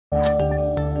Hiya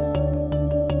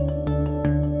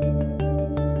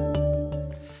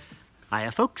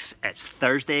folks, it's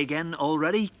Thursday again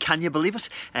already, can you believe it?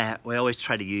 We always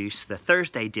try to use the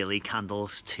Thursday daily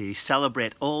candles to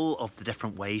celebrate all of the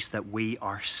different ways that we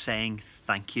are saying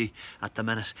thank you at the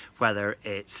minute, whether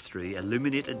it's through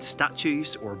illuminated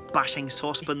statues or bashing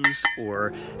saucepans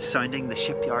or sounding the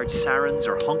shipyard sirens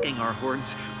or honking our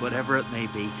horns, whatever it may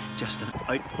be, just an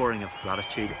outpouring of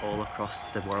gratitude all across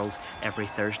the world every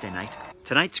Thursday night.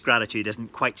 Tonight's gratitude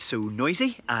isn't quite so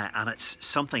noisy and it's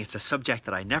a subject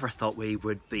that I never thought we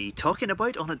would be talking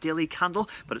about on a daily candle,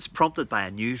 but it's prompted by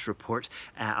a news report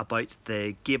about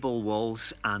the gable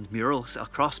walls and murals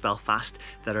across Belfast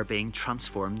that are being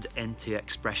transformed into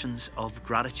expressions of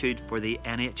gratitude for the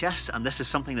NHS, and this is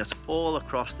something that's all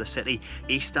across the city,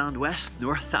 east and west,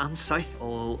 north and south,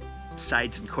 all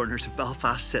sides and corners of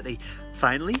Belfast City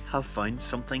finally have found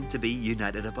something to be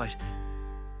united about.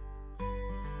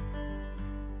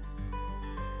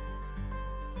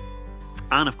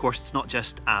 And of course, it's not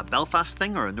just a Belfast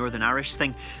thing or a Northern Irish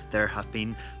thing. There have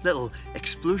been little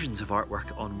explosions of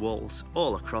artwork on walls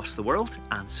all across the world.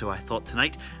 And so I thought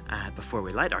tonight, before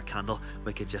we light our candle,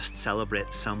 we could just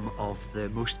celebrate some of the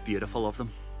most beautiful of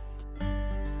them.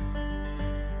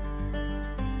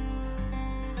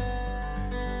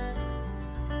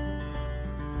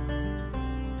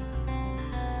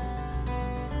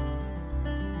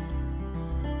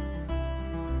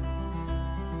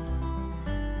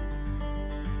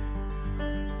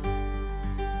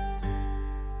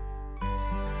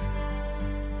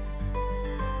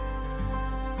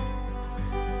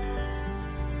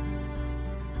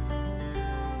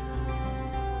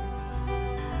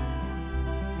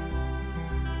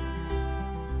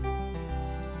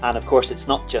 And of course, it's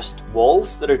not just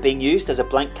walls that are being used as a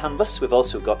blank canvas. We've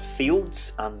also got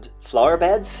fields and flower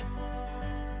beds.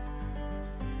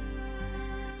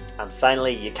 And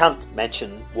finally, you can't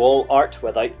mention wall art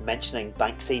without mentioning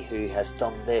Banksy, who has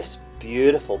done this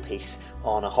beautiful piece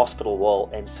on a hospital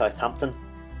wall in Southampton.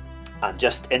 And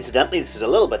just incidentally, this is a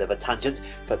little bit of a tangent,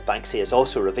 but Banksy has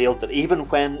also revealed that even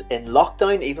when in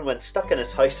lockdown, even when stuck in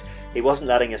his house, he wasn't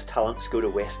letting his talents go to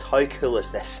waste. How cool is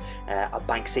this? A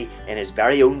Banksy in his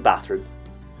very own bathroom.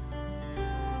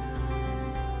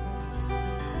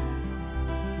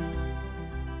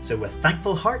 So with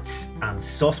thankful hearts and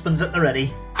saucepans at the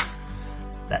ready,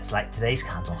 let's light today's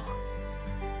candle.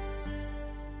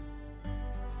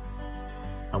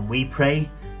 And we pray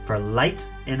for light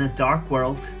in a dark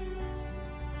world,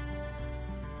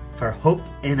 for hope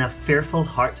in a fearful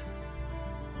heart,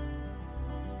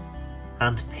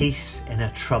 and peace in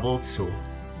a troubled soul.